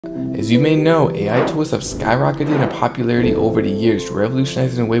As you may know, AI tools have skyrocketed in popularity over the years,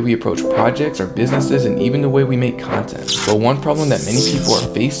 revolutionizing the way we approach projects, our businesses, and even the way we make content. But one problem that many people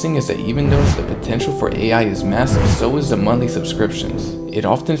are facing is that even though the potential for AI is massive, so is the monthly subscriptions. It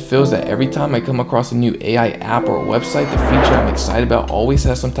often feels that every time I come across a new AI app or website, the feature I'm excited about always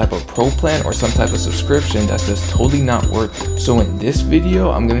has some type of pro plan or some type of subscription that's just totally not worth it. So in this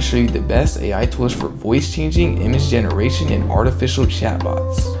video, I'm going to show you the best AI tools for voice changing, image generation, and artificial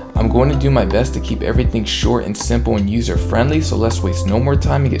chatbots. I'm going to do my best to keep everything short and simple and user friendly, so let's waste no more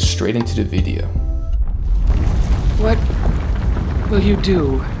time and get straight into the video. What will you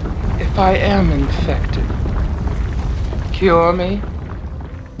do if I am infected? Cure me?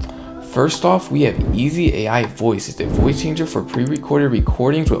 First off, we have Easy AI Voice. It's a voice changer for pre-recorded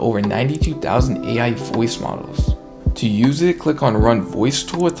recordings with over 92,000 AI voice models. To use it, click on Run Voice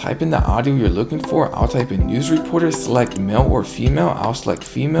Tool, type in the audio you're looking for. I'll type in news reporter, select male or female. I'll select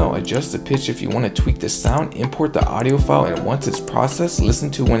female, adjust the pitch if you want to tweak the sound, import the audio file, and once it's processed, listen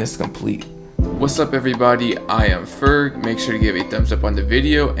to when it's complete. What's up everybody, I am Ferg. Make sure to give a thumbs up on the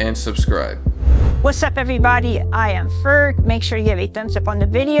video and subscribe. What's up everybody, I am Ferg. Make sure to give a thumbs up on the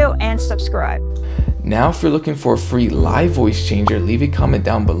video and subscribe. Now if you're looking for a free live voice changer, leave a comment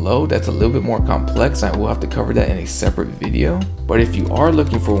down below. That's a little bit more complex and I will have to cover that in a separate video. But if you are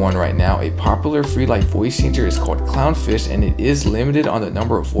looking for one right now, a popular free live voice changer is called Clownfish, and it is limited on the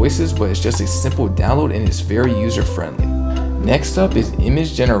number of voices, but it's just a simple download and it's very user friendly. Next up is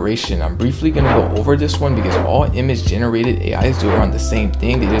image generation. I'm briefly going to go over this one because all image generated AIs do around the same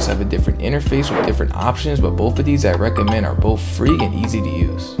thing. They just have a different interface with different options, but both of these I recommend are both free and easy to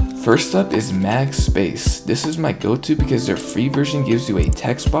use. First up is MagSpace. This is my go-to because their free version gives you a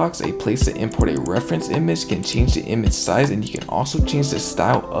text box, a place to import a reference image, can change the image size, and you can also change the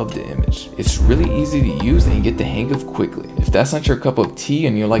style of the image. It's really easy to use and you get the hang of quickly. If that's not your cup of tea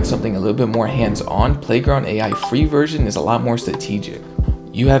and you like something a little bit more hands-on, Playground AI free version is a lot more strategic.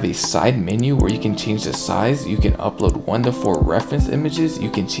 You have a side menu where you can change the size, you can upload 1 to 4 reference images, you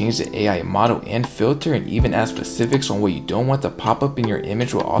can change the AI model and filter, and even add specifics on what you don't want to pop up in your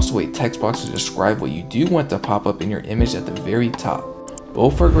image, with also a text box to describe what you do want to pop up in your image at the very top.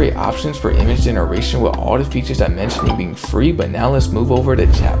 Both are great options for image generation with all the features I mentioned being free, but now let's move over to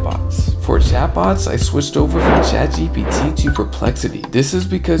chatbots. For chatbots, I switched over from ChatGPT to Perplexity. This is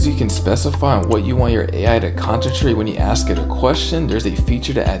because you can specify on what you want your AI to concentrate when you ask it a question. There's a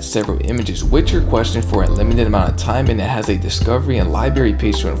feature to add several images with your question for a limited amount of time, and it has a discovery and library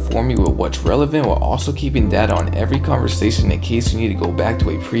page to inform you with what's relevant, while also keeping data on every conversation in case you need to go back to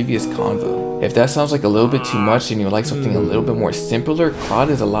a previous convo. If that sounds like a little bit too much and you like something a little bit more simpler, Claude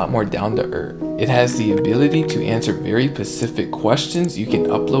is a lot more down to earth. It has the ability to answer very specific questions. You can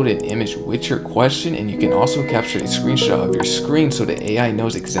upload an image with your question, and you can also capture a screenshot of your screen so the AI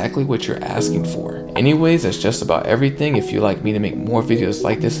knows exactly what you're asking for. Anyways, that's just about everything. If you'd like me to make more videos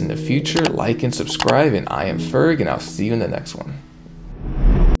like this in the future, like and subscribe, and I am Ferg, and I'll see you in the next one.